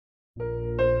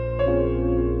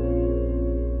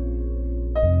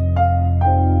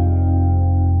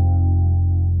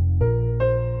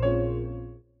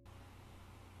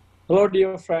Hello,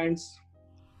 dear friends.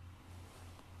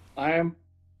 I am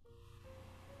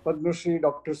Padma Shri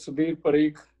Dr. Sudhir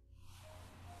Parikh,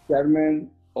 Chairman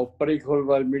of Parikh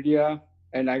Holwal Media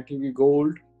and ITV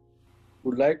Gold.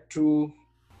 Would like to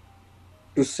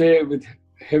say with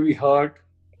heavy heart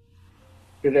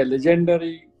that a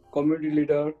legendary community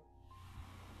leader,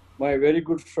 my very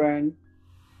good friend,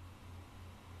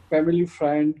 family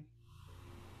friend,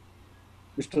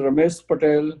 Mr. Ramesh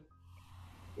Patel,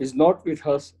 is not with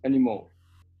us anymore.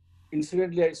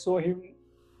 Incidentally, I saw him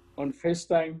on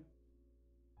FaceTime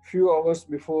few hours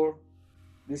before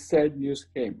this sad news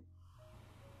came.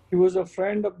 He was a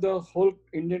friend of the whole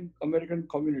Indian American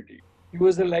community. He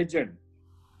was a legend.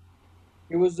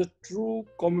 He was a true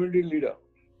community leader,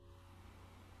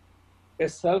 a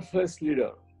selfless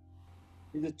leader.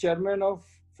 He's the chairman of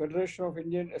Federation of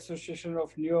Indian Association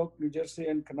of New York, New Jersey,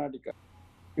 and Karnataka.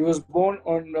 He was born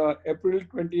on April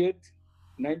 28th,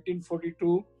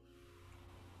 1942.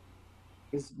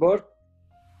 His birth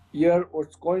year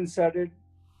was coincided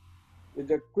with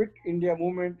the Quit India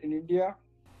movement in India.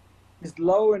 His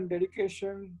love and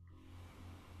dedication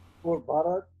for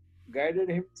Bharat guided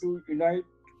him to unite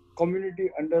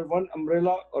community under one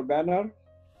umbrella or banner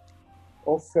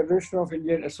of Federation of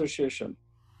Indian Association.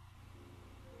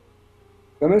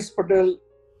 Ramesh Patel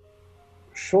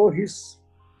showed his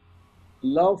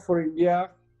love for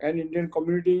India and Indian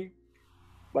community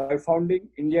by founding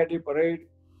India Day Parade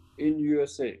in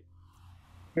USA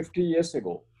 50 years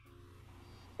ago.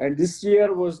 And this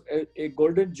year was a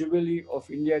golden jubilee of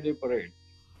India Day Parade.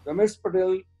 Ramesh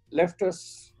Patel left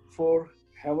us for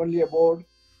heavenly abode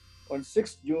on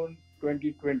 6 June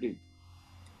 2020.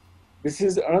 This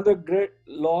is another great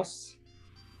loss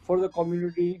for the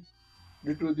community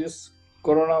due to this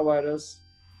coronavirus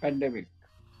pandemic.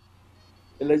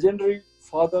 A legendary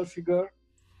father figure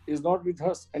is not with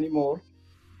us anymore,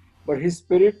 but his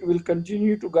spirit will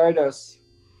continue to guide us.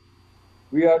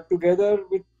 We are together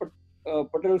with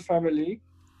Patel family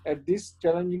at this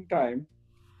challenging time.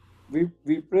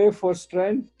 We pray for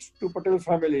strength to Patel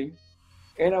family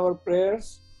and our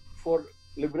prayers for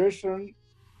liberation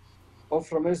of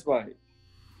Ramesh Bhai.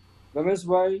 Ramesh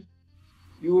Bhai,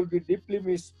 you will be deeply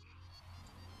missed.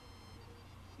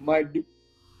 My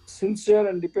sincere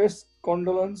and deepest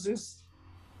condolences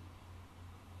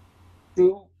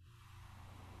to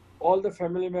all the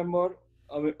family members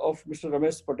of Mr.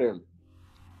 Ramesh Patel.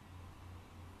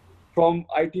 From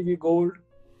ITV Gold,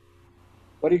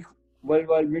 Parikh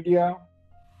Holwal Media,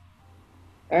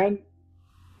 and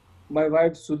my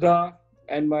wife Sudha,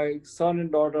 and my son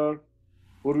and daughter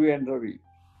Purvi and Ravi.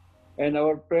 And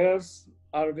our prayers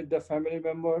are with the family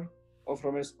member of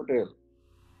Ramesh Patel.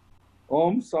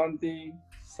 Om Santi,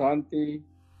 Santi,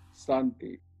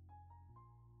 Santi.